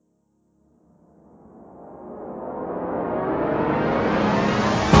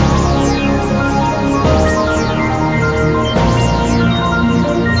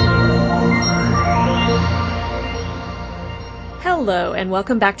and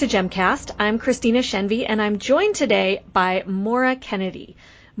welcome back to GEMcast. I'm Christina Shenvy, and I'm joined today by Maura Kennedy.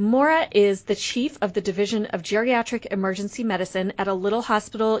 Maura is the chief of the Division of Geriatric Emergency Medicine at a little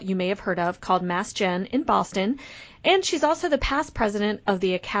hospital you may have heard of called Mass Gen in Boston, and she's also the past president of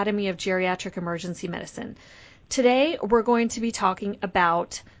the Academy of Geriatric Emergency Medicine. Today, we're going to be talking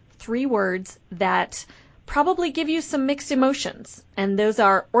about 3 words that probably give you some mixed emotions, and those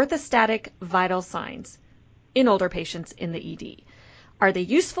are orthostatic vital signs in older patients in the ED. Are they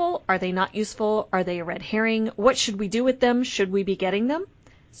useful? Are they not useful? Are they a red herring? What should we do with them? Should we be getting them?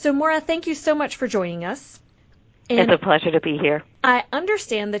 So, Maura, thank you so much for joining us. And it's a pleasure to be here. I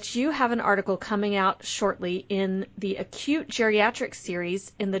understand that you have an article coming out shortly in the Acute Geriatrics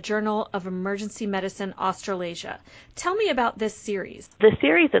series in the Journal of Emergency Medicine Australasia. Tell me about this series. The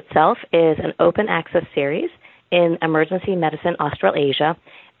series itself is an open access series in Emergency Medicine Australasia,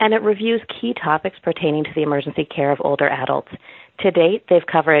 and it reviews key topics pertaining to the emergency care of older adults. To date, they've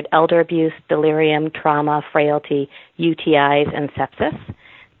covered elder abuse, delirium, trauma, frailty, UTIs, and sepsis.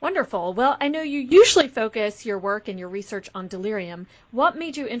 Wonderful. Well, I know you usually focus your work and your research on delirium. What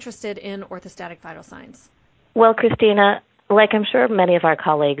made you interested in orthostatic vital signs? Well, Christina, like I'm sure many of our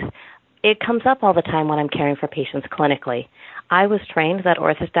colleagues, it comes up all the time when I'm caring for patients clinically. I was trained that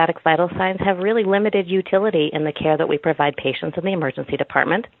orthostatic vital signs have really limited utility in the care that we provide patients in the emergency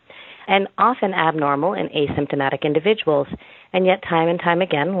department, and often abnormal in asymptomatic individuals. And yet time and time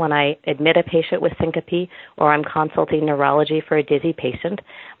again, when I admit a patient with syncope or I'm consulting neurology for a dizzy patient,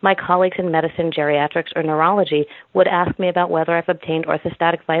 my colleagues in medicine, geriatrics, or neurology would ask me about whether I've obtained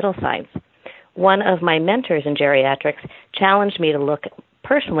orthostatic vital signs. One of my mentors in geriatrics challenged me to look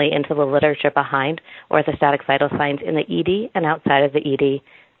personally into the literature behind orthostatic vital signs in the ED and outside of the ED.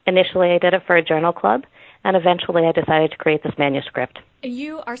 Initially, I did it for a journal club, and eventually I decided to create this manuscript.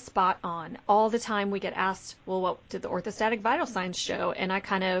 You are spot on. All the time we get asked, well, what did the orthostatic vital signs show? And I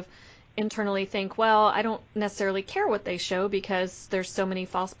kind of internally think, well, I don't necessarily care what they show because there's so many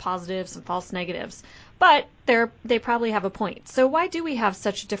false positives and false negatives. But they probably have a point. So why do we have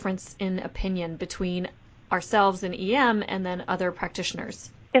such a difference in opinion between ourselves in EM and then other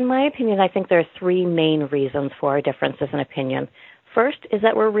practitioners? In my opinion, I think there are 3 main reasons for our differences in opinion. First is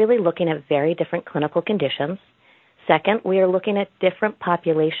that we're really looking at very different clinical conditions. Second, we are looking at different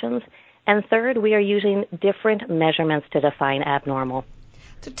populations. And third, we are using different measurements to define abnormal.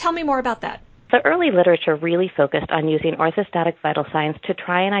 So tell me more about that. The early literature really focused on using orthostatic vital signs to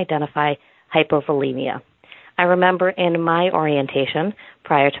try and identify hypovolemia. I remember in my orientation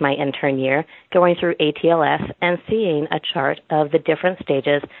prior to my intern year going through ATLS and seeing a chart of the different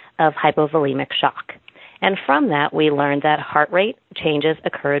stages of hypovolemic shock. And from that, we learned that heart rate changes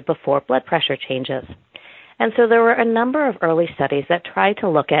occurred before blood pressure changes. And so there were a number of early studies that tried to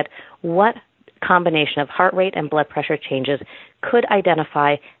look at what combination of heart rate and blood pressure changes could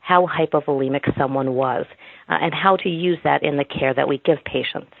identify how hypovolemic someone was and how to use that in the care that we give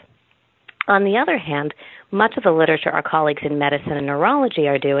patients. On the other hand, much of the literature our colleagues in medicine and neurology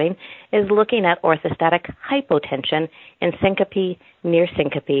are doing is looking at orthostatic hypotension in syncope, near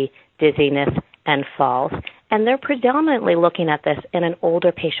syncope, dizziness, and falls. And they're predominantly looking at this in an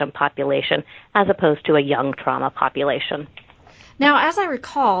older patient population as opposed to a young trauma population. Now, as I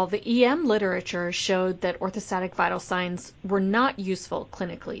recall, the EM literature showed that orthostatic vital signs were not useful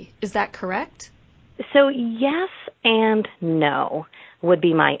clinically. Is that correct? So yes and no would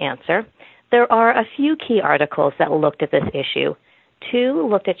be my answer. There are a few key articles that looked at this issue. 2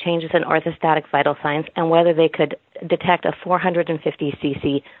 looked at changes in orthostatic vital signs and whether they could detect a 450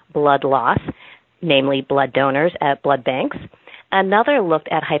 cc blood loss, namely blood donors at blood banks. Another looked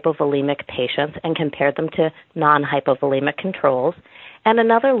at hypovolemic patients and compared them to non-hypovolemic controls. And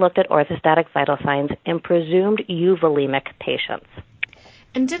another looked at orthostatic vital signs in presumed euvolemic patients.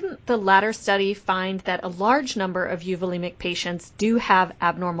 And didn't the latter study find that a large number of euvolemic patients do have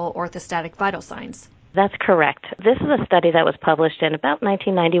abnormal orthostatic vital signs? That's correct. This is a study that was published in about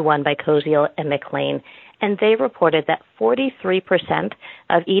 1991 by Koziel and McLean, and they reported that 43%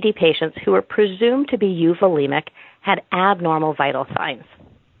 of ED patients who were presumed to be euvolemic had abnormal vital signs.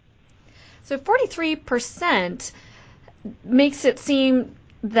 So 43% makes it seem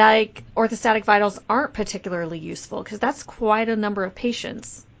like orthostatic vitals aren't particularly useful because that's quite a number of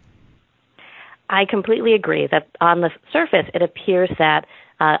patients. I completely agree that on the surface it appears that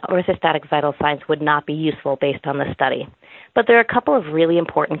orthostatic vital signs would not be useful based on the study. But there are a couple of really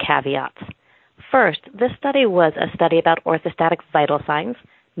important caveats. First, this study was a study about orthostatic vital signs,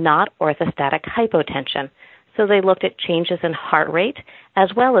 not orthostatic hypotension. So they looked at changes in heart rate as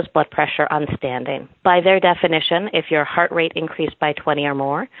well as blood pressure on standing. By their definition, if your heart rate increased by 20 or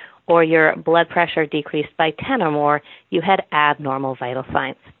more, or your blood pressure decreased by 10 or more, you had abnormal vital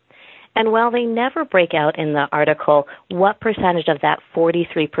signs. And while they never break out in the article what percentage of that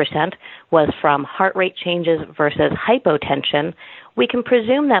 43% was from heart rate changes versus hypotension, we can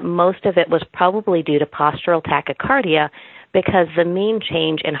presume that most of it was probably due to postural tachycardia because the mean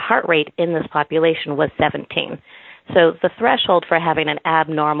change in heart rate in this population was 17. So the threshold for having an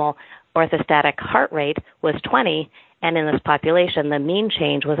abnormal orthostatic heart rate was 20, and in this population, the mean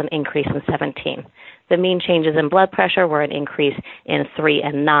change was an increase in 17. The mean changes in blood pressure were an increase in 3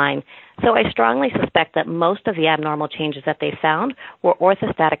 and 9. So I strongly suspect that most of the abnormal changes that they found were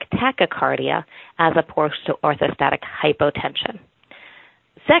orthostatic tachycardia as opposed to orthostatic hypotension.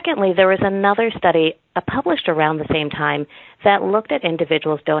 Secondly, there was another study published around the same time that looked at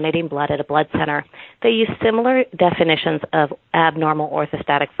individuals donating blood at a blood center. They used similar definitions of abnormal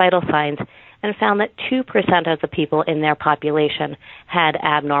orthostatic vital signs and found that 2% of the people in their population had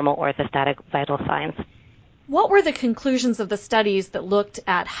abnormal orthostatic vital signs. What were the conclusions of the studies that looked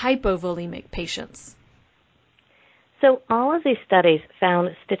at hypovolemic patients? So all of these studies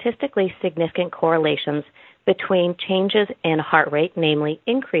found statistically significant correlations between changes in heart rate, namely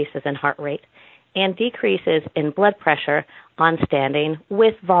increases in heart rate, and decreases in blood pressure on standing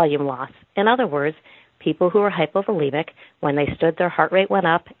with volume loss. In other words, people who were hypovolemic, when they stood, their heart rate went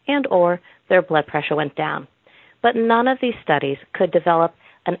up and or their blood pressure went down. But none of these studies could develop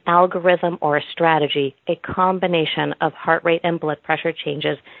an algorithm or a strategy, a combination of heart rate and blood pressure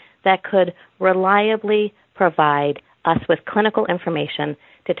changes that could reliably provide us with clinical information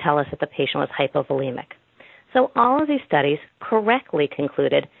to tell us that the patient was hypovolemic. So all of these studies correctly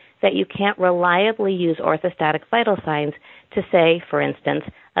concluded that you can't reliably use orthostatic vital signs to say, for instance,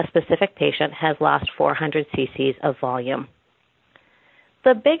 a specific patient has lost 400 cc's of volume.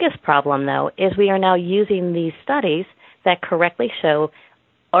 The biggest problem, though, is we are now using these studies that correctly show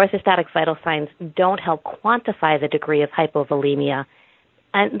orthostatic vital signs don't help quantify the degree of hypovolemia,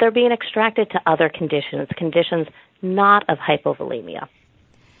 and they're being extracted to other conditions not of hypovolemia.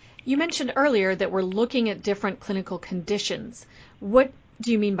 You mentioned earlier that we're looking at different clinical conditions. What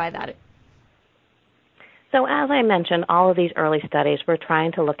do you mean by that? So as I mentioned, all of these early studies were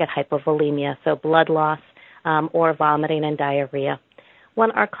trying to look at hypovolemia, so blood loss or vomiting and diarrhea. When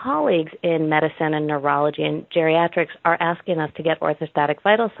our colleagues in medicine and neurology and geriatrics are asking us to get orthostatic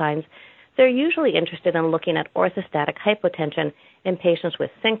vital signs, they're usually interested in looking at orthostatic hypotension in patients with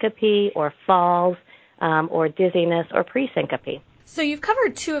syncope or falls or dizziness or pre-syncope. So you've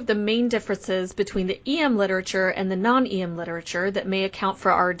covered two of the main differences between the EM literature and the non-EM literature that may account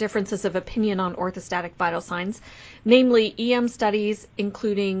for our differences of opinion on orthostatic vital signs, namely EM studies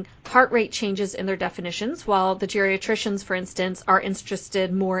including heart rate changes in their definitions, while the geriatricians, for instance, are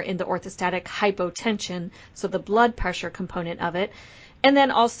interested more in the orthostatic hypotension, so the blood pressure component of it. And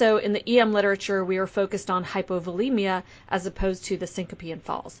then also in the EM literature, we are focused on hypovolemia as opposed to the syncope and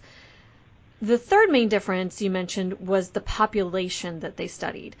falls. The third main difference you mentioned was the population that they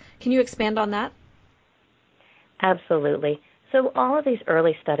studied. Can you expand on that? Absolutely. So all of these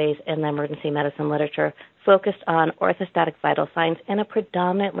early studies in the emergency medicine literature focused on orthostatic vital signs in a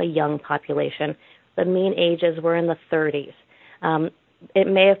predominantly young population. The mean ages were in the 30s. It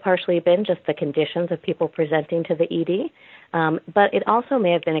may have partially been just the conditions of people presenting to the ED, but it also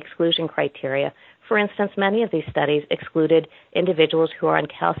may have been exclusion criteria. For instance, many of these studies excluded individuals who are on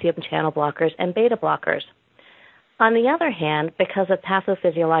calcium channel blockers and beta blockers. On the other hand, because of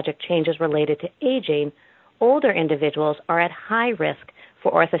pathophysiologic changes related to aging, older individuals are at high risk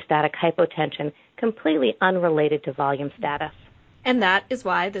for orthostatic hypotension, completely unrelated to volume status. And that is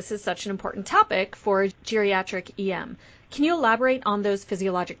why this is such an important topic for geriatric EM. Can you elaborate on those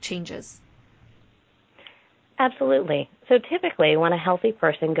physiologic changes? Absolutely. So typically, when a healthy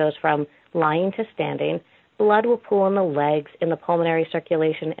person goes from lying to standing, blood will pool in the legs, in the pulmonary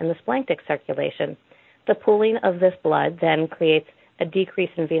circulation, and the splanchnic circulation. The pooling of this blood then creates a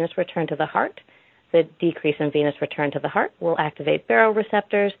decrease in venous return to the heart. The decrease in venous return to the heart will activate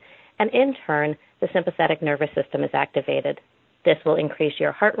baroreceptors, and in turn, the sympathetic nervous system is activated. This will increase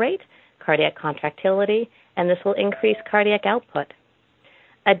your heart rate, cardiac contractility, and this will increase cardiac output.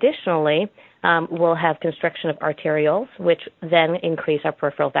 Additionally, we'll have constriction of arterioles, which then increase our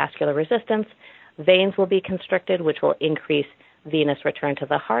peripheral vascular resistance. Veins will be constricted, which will increase venous return to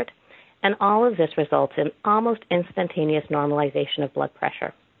the heart. And all of this results in almost instantaneous normalization of blood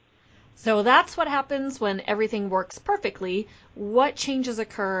pressure. So that's what happens when everything works perfectly. What changes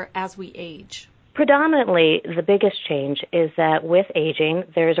occur as we age? Predominantly, the biggest change is that with aging,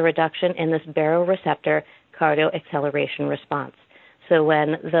 there's a reduction in this baroreceptor cardioacceleration response. So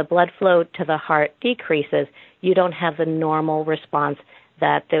when the blood flow to the heart decreases, you don't have the normal response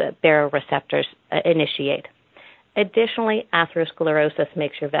that the baroreceptors initiate. Additionally, atherosclerosis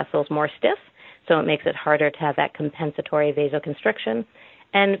makes your vessels more stiff, so it makes it harder to have that compensatory vasoconstriction.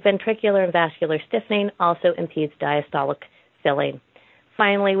 And ventricular and vascular stiffening also impedes diastolic filling.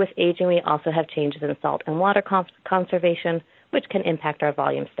 Finally, with aging, we also have changes in salt and water conservation, which can impact our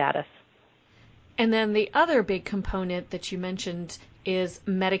volume status. And then the other big component that you mentioned is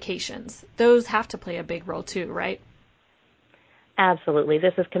medications. Those have to play a big role too, right? Absolutely.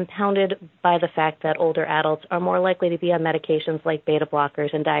 This is compounded by the fact that older adults are more likely to be on medications like beta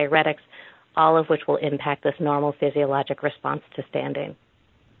blockers and diuretics, all of which will impact this normal physiologic response to standing.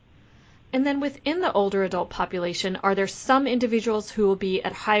 And then within the older adult population, are there some individuals who will be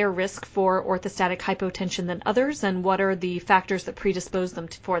at higher risk for orthostatic hypotension than others, and what are the factors that predispose them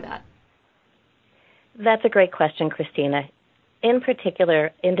for that? That's a great question, Christina. In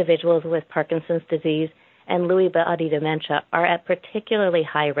particular, individuals with Parkinson's disease and Lewy body dementia are at particularly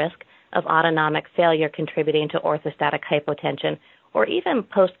high risk of autonomic failure contributing to orthostatic hypotension or even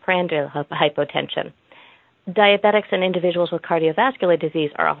postprandial hypotension. Diabetics and individuals with cardiovascular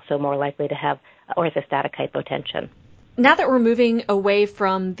disease are also more likely to have orthostatic hypotension. Now that we're moving away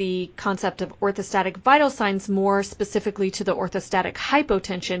from the concept of orthostatic vital signs more specifically to the orthostatic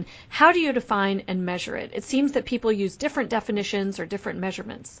hypotension, how do you define and measure it? It seems that people use different definitions or different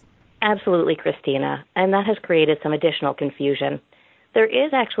measurements. Absolutely, Christina, and that has created some additional confusion. There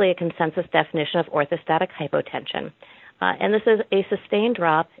is actually a consensus definition of orthostatic hypotension, and this is a sustained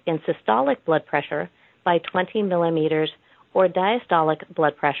drop in systolic blood pressure by 20 millimeters or diastolic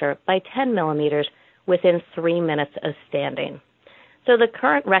blood pressure by 10 millimeters within 3 minutes of standing. So the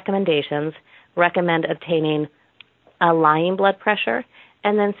current recommendations recommend obtaining a lying blood pressure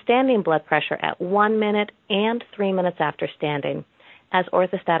and then standing blood pressure at 1 minute and 3 minutes after standing, as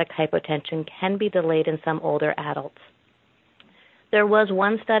orthostatic hypotension can be delayed in some older adults. There was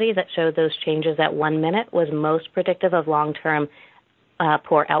one study that showed those changes at 1 minute was most predictive of long-term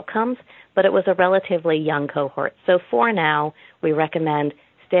poor outcomes, but it was a relatively young cohort. So for now, we recommend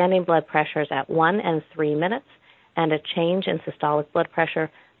standing blood pressures at 1 and 3 minutes and a change in systolic blood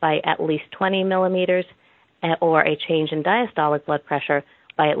pressure by at least 20 millimeters or a change in diastolic blood pressure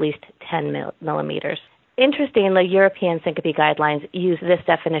by at least 10 millimeters. Interestingly, European syncope guidelines use this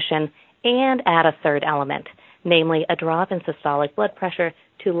definition and add a third element, namely a drop in systolic blood pressure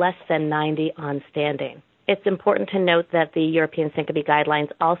to less than 90 on standing. It's important to note that the European syncope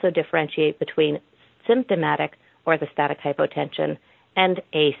guidelines also differentiate between symptomatic orthostatic hypotension and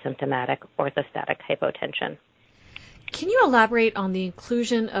asymptomatic orthostatic hypotension. Can you elaborate on the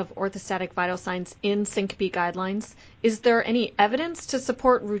inclusion of orthostatic vital signs in syncope guidelines? Is there any evidence to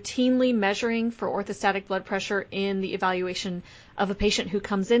support routinely measuring for orthostatic blood pressure in the evaluation of a patient who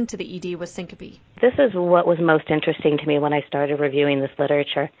comes into the ED with syncope? This is what was most interesting to me when I started reviewing this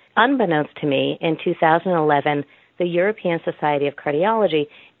literature. Unbeknownst to me, in 2011, the European Society of Cardiology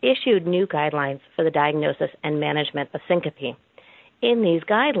issued new guidelines for the diagnosis and management of syncope. In these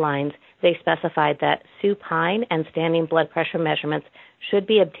guidelines, they specified that supine and standing blood pressure measurements should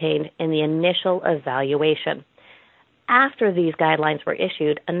be obtained in the initial evaluation. After these guidelines were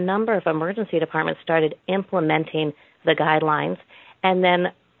issued, a number of emergency departments started implementing the guidelines and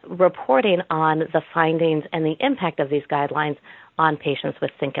then reporting on the findings and the impact of these guidelines on patients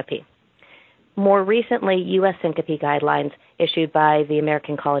with syncope. More recently, U.S. syncope guidelines issued by the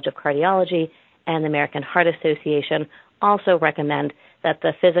American College of Cardiology and the American Heart Association also recommend that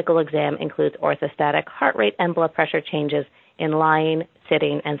the physical exam includes orthostatic heart rate and blood pressure changes in lying,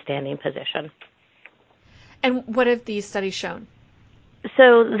 sitting, and standing position. And what have these studies shown?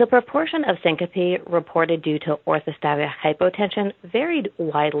 So the proportion of syncope reported due to orthostatic hypotension varied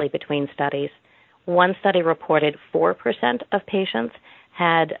widely between studies. One study reported 4% of patients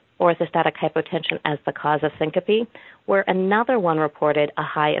had orthostatic hypotension as the cause of syncope, where another one reported a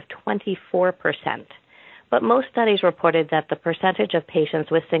high of 24%. But most studies reported that the percentage of patients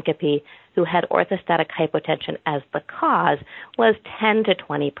with syncope who had orthostatic hypotension as the cause was 10 to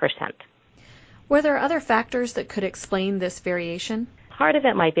 20%. Were there other factors that could explain this variation? Part of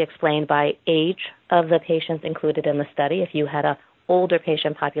it might be explained by age of the patients included in the study. If you had an older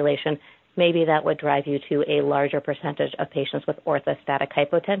patient population, maybe that would drive you to a larger percentage of patients with orthostatic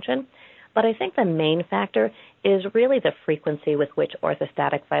hypotension. But I think the main factor is really the frequency with which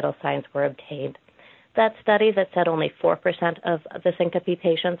orthostatic vital signs were obtained. That study that said only 4% of the syncope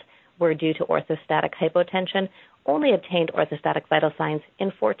patients were due to orthostatic hypotension only obtained orthostatic vital signs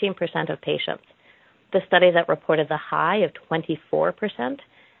in 14% of patients. The study that reported the high of 24%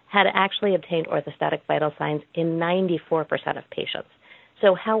 had actually obtained orthostatic vital signs in 94% of patients.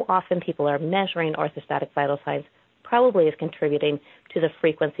 So how often people are measuring orthostatic vital signs probably is contributing to the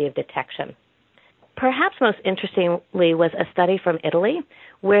frequency of detection. Perhaps most interestingly was a study from Italy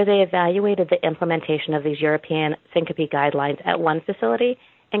where they evaluated the implementation of these European syncope guidelines at one facility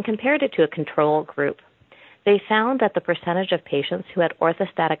and compared it to a control group. They found that the percentage of patients who had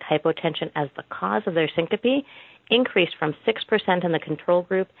orthostatic hypotension as the cause of their syncope increased from 6% in the control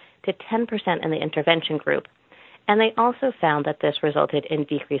group to 10% in the intervention group. And they also found that this resulted in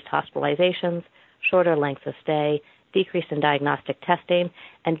decreased hospitalizations, shorter lengths of stay, decrease in diagnostic testing,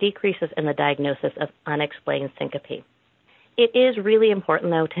 and decreases in the diagnosis of unexplained syncope. It is really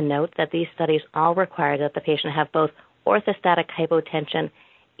important, though, to note that these studies all require that the patient have both orthostatic hypotension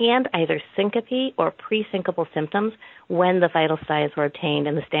and either syncope or pre-syncopal symptoms when the vital signs were obtained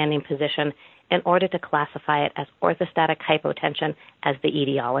in the standing position in order to classify it as orthostatic hypotension as the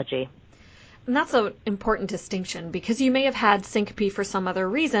etiology. And that's an important distinction because you may have had syncope for some other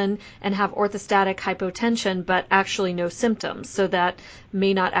reason and have orthostatic hypotension but actually no symptoms. So that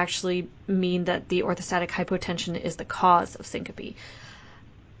may not actually mean that the orthostatic hypotension is the cause of syncope.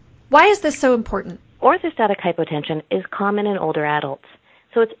 Why is this so important? Orthostatic hypotension is common in older adults.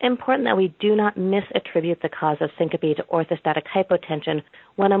 So it's important that we do not misattribute the cause of syncope to orthostatic hypotension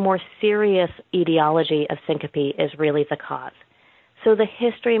when a more serious etiology of syncope is really the cause. So the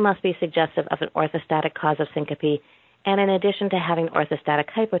history must be suggestive of an orthostatic cause of syncope, and in addition to having orthostatic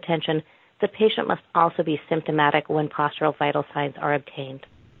hypotension, the patient must also be symptomatic when postural vital signs are obtained.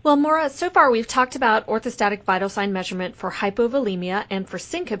 Well, Maura, so far we've talked about orthostatic vital sign measurement for hypovolemia and for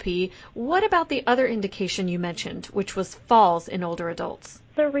syncope. What about the other indication you mentioned, which was falls in older adults?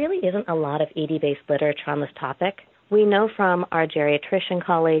 There really isn't a lot of ED-based literature on this topic. We know from our geriatrician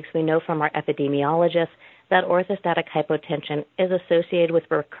colleagues, we know from our epidemiologists, that orthostatic hypotension is associated with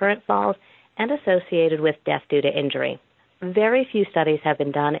recurrent falls and associated with death due to injury. Very few studies have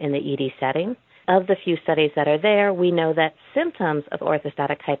been done in the ED setting. Of the few studies that are there, we know that symptoms of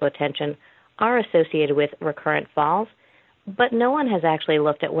orthostatic hypotension are associated with recurrent falls, but no one has actually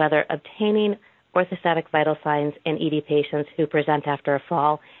looked at whether obtaining orthostatic vital signs in ED patients who present after a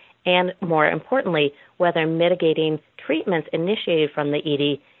fall, and more importantly, whether mitigating treatments initiated from the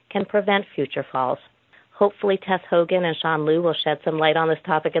ED can prevent future falls. Hopefully Tess Hogan and Sean Liu will shed some light on this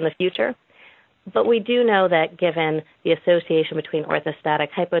topic in the future. But we do know that given the association between orthostatic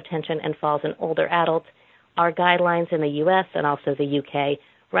hypotension and falls in older adults, our guidelines in the U.S. and also the U.K.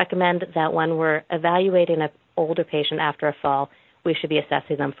 recommend that when we're evaluating an older patient after a fall, we should be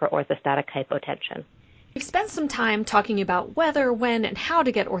assessing them for orthostatic hypotension. We've spent some time talking about whether, when, and how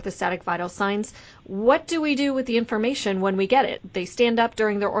to get orthostatic vital signs. What do we do with the information when we get it? They stand up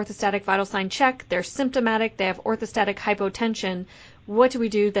during their orthostatic vital sign check, they're symptomatic, they have orthostatic hypotension. What do we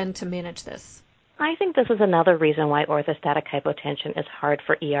do then to manage this? I think this is another reason why orthostatic hypotension is hard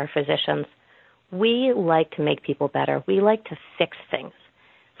for ER physicians. We like to make people better. We like to fix things.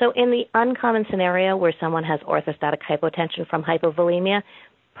 So in the uncommon scenario where someone has orthostatic hypotension from hypovolemia,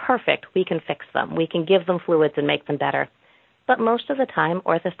 perfect, we can fix them. We can give them fluids and make them better. But most of the time,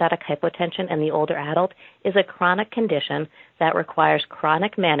 orthostatic hypotension in the older adult is a chronic condition that requires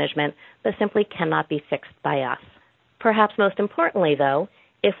chronic management that simply cannot be fixed by us. Perhaps most importantly, though,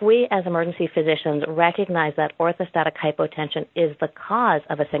 if we as emergency physicians recognize that orthostatic hypotension is the cause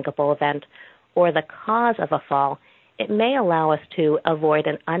of a syncopal event or the cause of a fall, it may allow us to avoid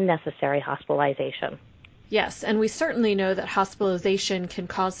an unnecessary hospitalization. Yes, and we certainly know that hospitalization can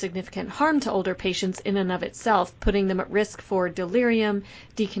cause significant harm to older patients in and of itself, putting them at risk for delirium,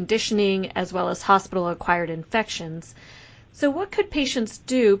 deconditioning, as well as hospital-acquired infections. So what could patients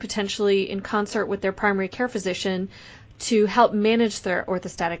do, potentially in concert with their primary care physician, to help manage their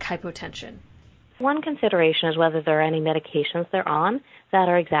orthostatic hypotension? One consideration is whether there are any medications they're on that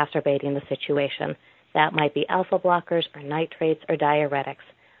are exacerbating the situation. That might be alpha blockers or nitrates or diuretics.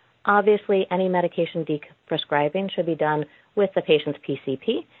 Obviously, any medication prescribing should be done with the patient's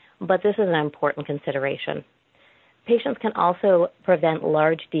PCP, but this is an important consideration. Patients can also prevent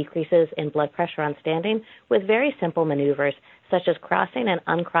large decreases in blood pressure on standing with very simple maneuvers, such as crossing and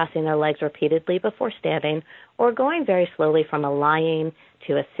uncrossing their legs repeatedly before standing, or going very slowly from a lying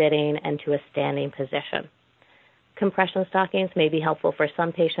to a sitting and to a standing position. Compression stockings may be helpful for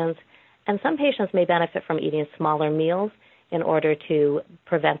some patients, and some patients may benefit from eating smaller meals in order to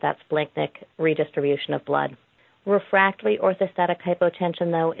prevent that splanchnic redistribution of blood. Refractory orthostatic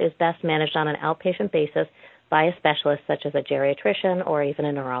hypotension, though, is best managed on an outpatient basis by a specialist such as a geriatrician or even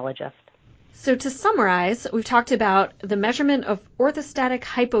a neurologist. So to summarize, we've talked about the measurement of orthostatic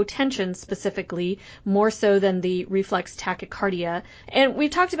hypotension specifically, more so than the reflex tachycardia. And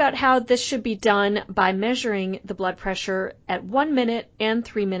we've talked about how this should be done by measuring the blood pressure at 1 minute and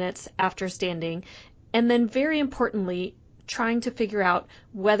 3 minutes after standing. And then very importantly, trying to figure out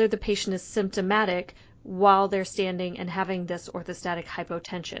whether the patient is symptomatic while they're standing and having this orthostatic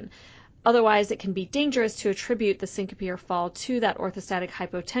hypotension. Otherwise, it can be dangerous to attribute the syncope or fall to that orthostatic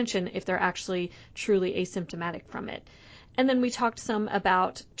hypotension if they're actually truly asymptomatic from it. And then we talked some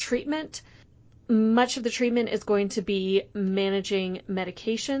about treatment. Much of the treatment is going to be managing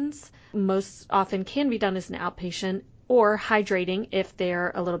medications. Most often can be done as an outpatient, or hydrating if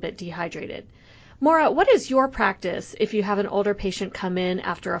they're a little bit dehydrated. Maura, what is your practice if you have an older patient come in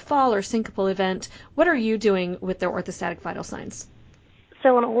after a fall or syncopal event? What are you doing with their orthostatic vital signs?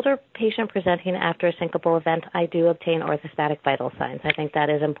 So an older patient presenting after a syncopal event, I do obtain orthostatic vital signs. I think that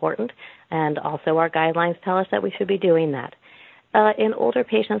is important, and also our guidelines tell us that we should be doing that. In older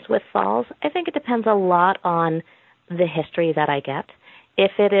patients with falls, I think it depends a lot on the history that I get.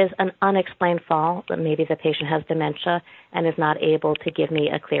 If it is an unexplained fall, maybe the patient has dementia and is not able to give me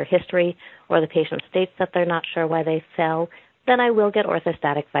a clear history, or the patient states that they're not sure why they fell, then I will get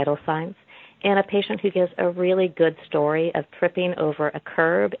orthostatic vital signs. And a patient who gives a really good story of tripping over a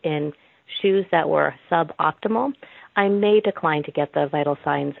curb in shoes that were suboptimal, I may decline to get the vital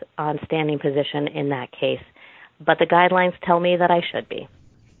signs on standing position in that case. But the guidelines tell me that I should be.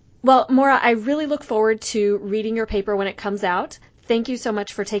 Well, Maura, I really look forward to reading your paper when it comes out. Thank you so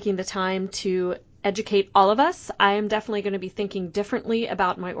much for taking the time to educate all of us. I am definitely going to be thinking differently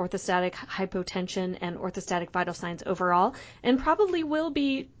about my orthostatic hypotension and orthostatic vital signs overall, and probably will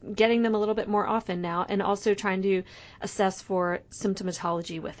be getting them a little bit more often now, and also trying to assess for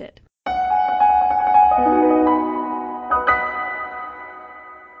symptomatology with it.